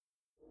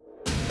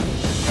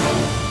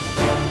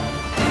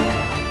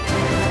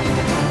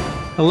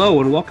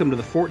Hello and welcome to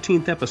the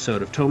 14th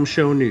episode of Tome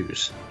Show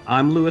News.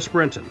 I'm Lewis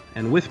Brenton,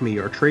 and with me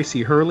are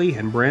Tracy Hurley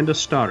and Branda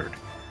Stoddard.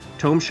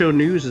 Tome Show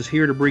News is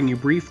here to bring you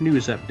brief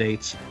news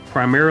updates,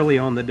 primarily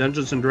on the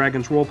Dungeons &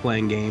 Dragons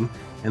role-playing game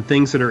and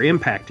things that are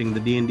impacting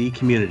the D&D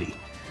community.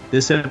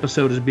 This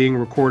episode is being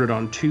recorded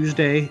on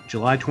Tuesday,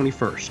 July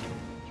 21st.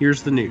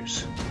 Here's the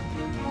news.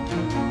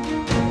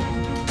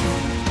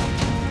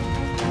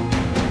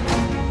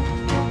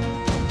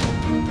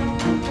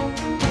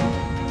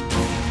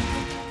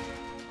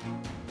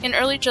 In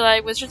early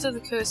July, Wizards of the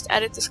Coast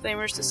added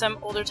disclaimers to some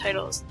older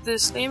titles. The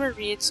disclaimer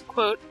reads,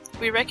 quote,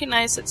 "We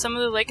recognize that some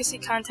of the legacy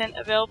content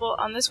available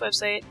on this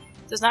website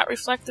does not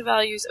reflect the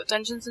values of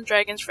Dungeons &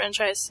 Dragons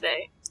franchise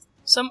today.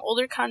 Some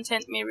older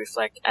content may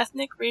reflect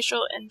ethnic,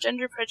 racial, and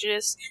gender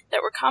prejudice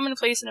that were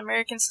commonplace in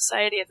American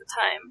society at the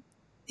time.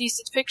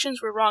 These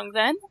depictions were wrong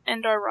then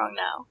and are wrong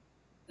now.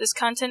 This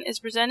content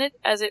is presented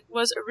as it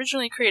was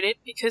originally created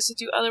because to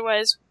do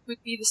otherwise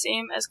would be the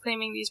same as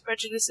claiming these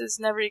prejudices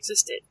never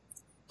existed.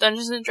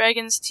 Dungeons &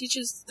 Dragons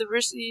teaches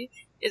diversity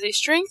is a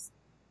strength,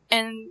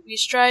 and we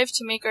strive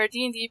to make our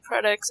D&D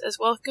products as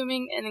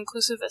welcoming and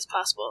inclusive as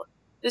possible.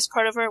 This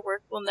part of our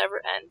work will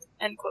never end."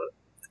 End quote.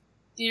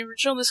 The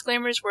original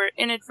disclaimers were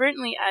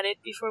inadvertently added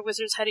before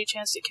Wizards had a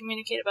chance to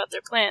communicate about their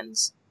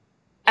plans.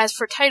 As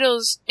for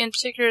titles, in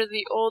particular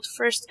the old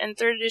 1st and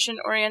 3rd edition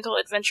Oriental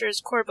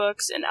Adventures core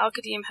books and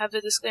Al-Qadim have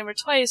the disclaimer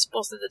twice,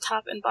 both at the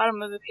top and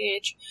bottom of the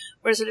page,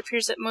 whereas it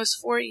appears that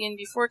most 4E and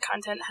before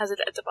content has it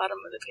at the bottom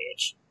of the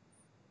page.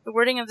 The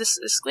wording of this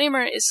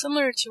disclaimer is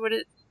similar to what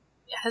it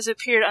has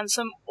appeared on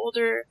some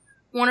older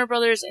Warner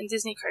Brothers and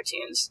Disney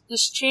cartoons.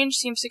 This change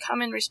seems to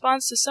come in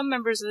response to some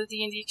members of the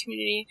D&D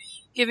community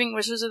giving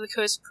Wizards of the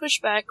Coast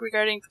pushback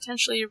regarding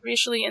potentially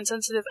racially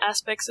insensitive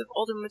aspects of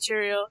older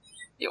material,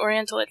 the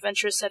Oriental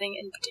Adventure setting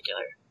in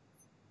particular.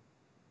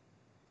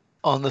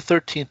 On the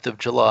 13th of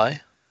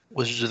July,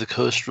 Wizards of the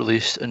Coast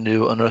released a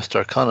new Unearthed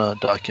Arcana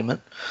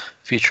document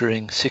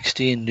featuring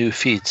 16 new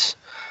feats,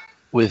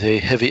 with a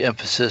heavy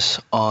emphasis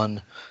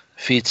on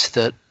feats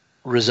that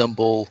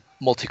resemble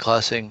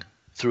multiclassing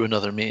through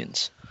another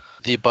means.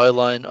 The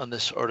byline on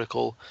this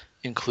article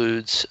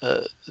includes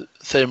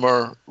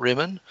Thamar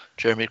Raymond,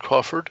 Jeremy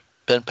Crawford,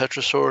 Ben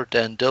Petrosor,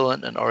 Dan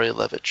Dillon, and Ari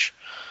Levitch.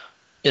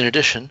 In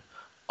addition,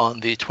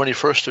 on the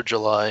 21st of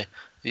July,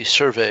 the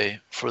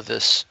survey for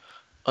this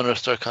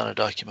Unearthed Arcana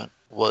document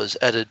was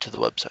added to the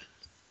website.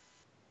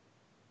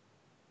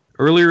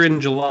 Earlier in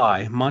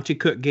July, Monte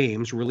Cook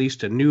Games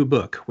released a new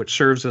book, which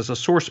serves as a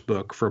source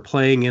book for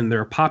playing in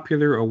their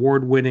popular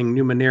award-winning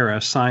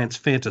Numenera science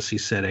fantasy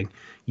setting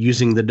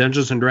using the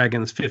Dungeons &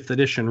 Dragons 5th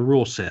edition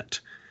rule set.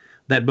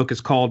 That book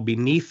is called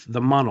Beneath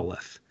the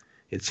Monolith.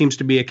 It seems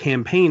to be a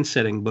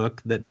campaign-setting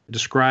book that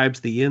describes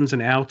the ins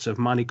and outs of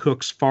Monte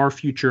Cook's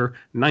far-future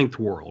Ninth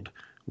World,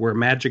 where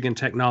magic and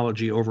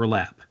technology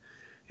overlap.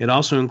 It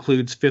also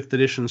includes 5th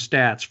edition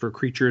stats for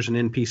creatures and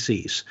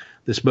NPCs.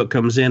 This book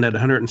comes in at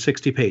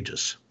 160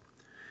 pages.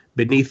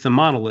 Beneath the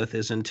Monolith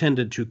is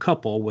intended to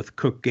couple with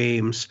Cook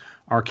Games'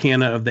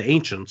 Arcana of the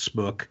Ancients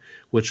book,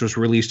 which was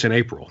released in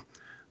April.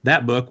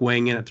 That book,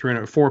 weighing in at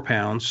 304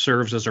 pounds,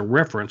 serves as a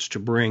reference to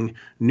bring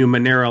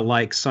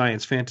Numenera-like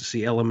science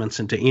fantasy elements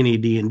into any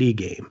D&D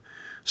game.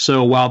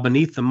 So while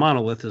Beneath the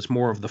Monolith is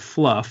more of the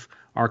fluff,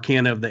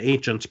 Arcana of the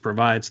Ancients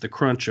provides the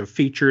crunch of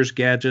features,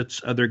 gadgets,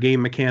 other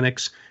game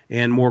mechanics,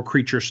 and more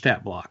creature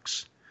stat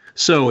blocks.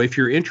 So if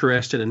you're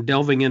interested in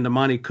delving into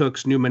Monte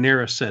Cook's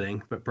Numenera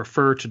setting, but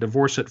prefer to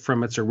divorce it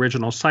from its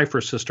original Cypher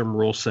system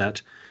rule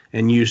set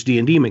and use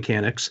D&D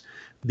mechanics,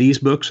 these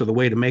books are the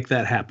way to make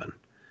that happen.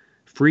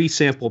 Free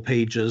sample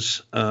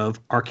pages of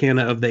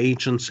Arcana of the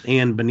Ancients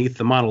and Beneath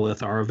the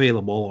Monolith are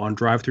available on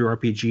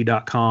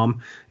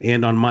DriveThruRPG.com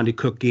and on Monte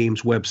Cook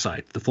Games'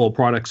 website. The full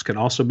products can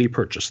also be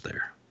purchased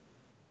there.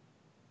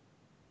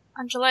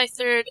 On July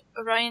 3rd,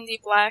 Orion D.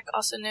 Black,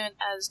 also known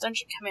as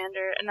Dungeon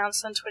Commander,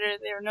 announced on Twitter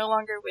they are no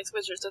longer with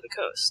Wizards of the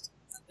Coast.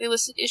 They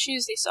listed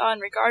issues they saw in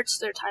regards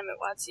to their time at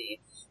WotC,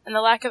 and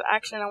the lack of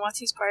action on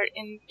WotC's part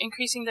in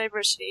increasing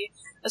diversity,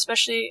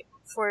 especially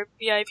for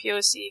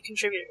BIPOC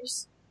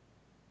contributors.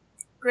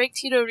 Greg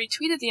Tito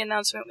retweeted the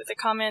announcement with a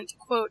comment,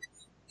 quote,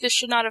 "This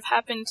should not have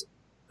happened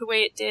the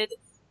way it did,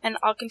 and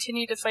I'll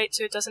continue to fight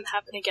so it doesn't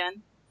happen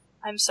again.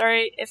 I'm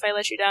sorry if I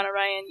let you down,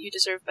 Orion. You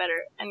deserve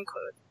better." End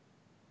quote.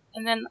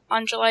 And then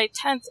on July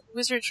 10th,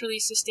 Wizards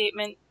released a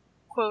statement,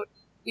 quote,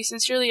 "We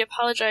sincerely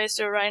apologize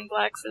to Orion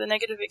Black for the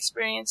negative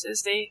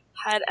experiences they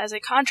had as a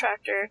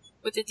contractor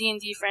with the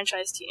D&D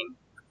franchise team.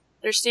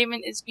 Their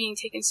statement is being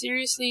taken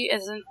seriously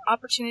as an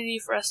opportunity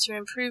for us to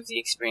improve the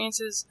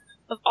experiences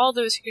of all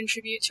those who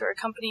contribute to our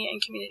company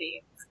and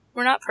community.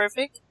 We're not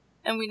perfect,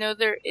 and we know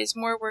there is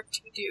more work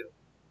to do.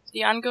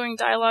 The ongoing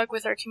dialogue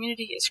with our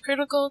community is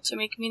critical to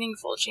make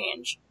meaningful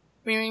change.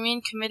 We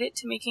remain committed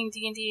to making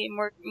D&D a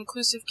more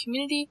inclusive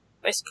community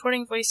by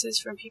supporting voices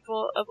from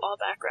people of all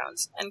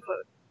backgrounds." End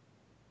quote.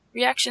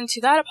 Reaction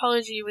to that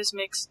apology was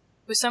mixed,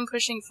 with some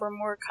pushing for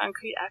more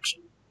concrete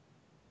action.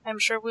 I'm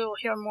sure we will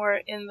hear more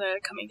in the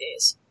coming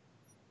days.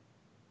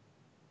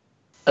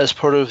 As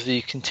part of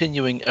the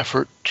continuing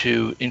effort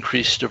to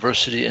increase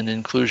diversity and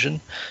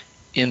inclusion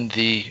in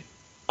the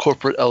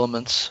corporate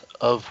elements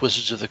of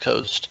Wizards of the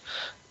Coast,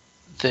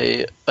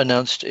 they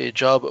announced a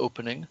job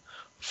opening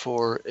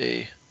for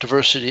a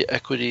diversity,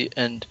 equity,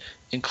 and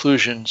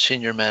inclusion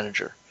senior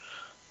manager.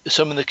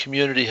 Some in the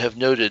community have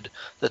noted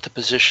that the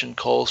position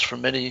calls for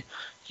many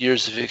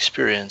years of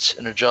experience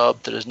in a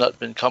job that has not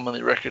been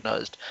commonly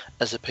recognized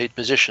as a paid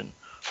position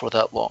for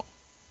that long.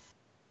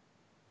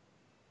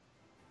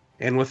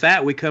 And with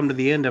that, we come to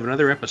the end of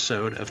another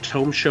episode of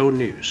Tome Show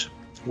News.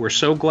 We're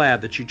so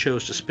glad that you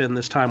chose to spend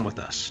this time with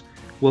us.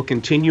 We'll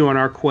continue on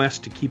our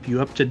quest to keep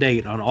you up to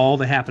date on all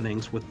the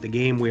happenings with the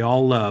game we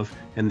all love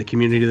and the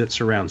community that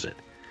surrounds it.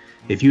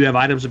 If you have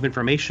items of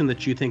information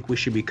that you think we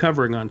should be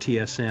covering on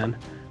TSN,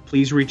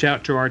 please reach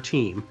out to our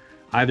team,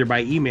 either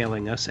by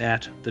emailing us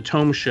at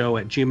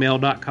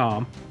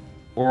thetomeshow@gmail.com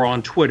or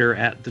on Twitter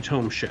at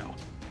thetomeshow.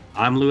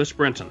 I'm Lewis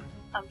Brenton.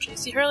 I'm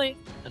Tracy Hurley.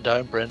 And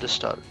I'm Brandis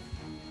Stoddard.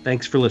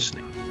 Thanks for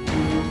listening.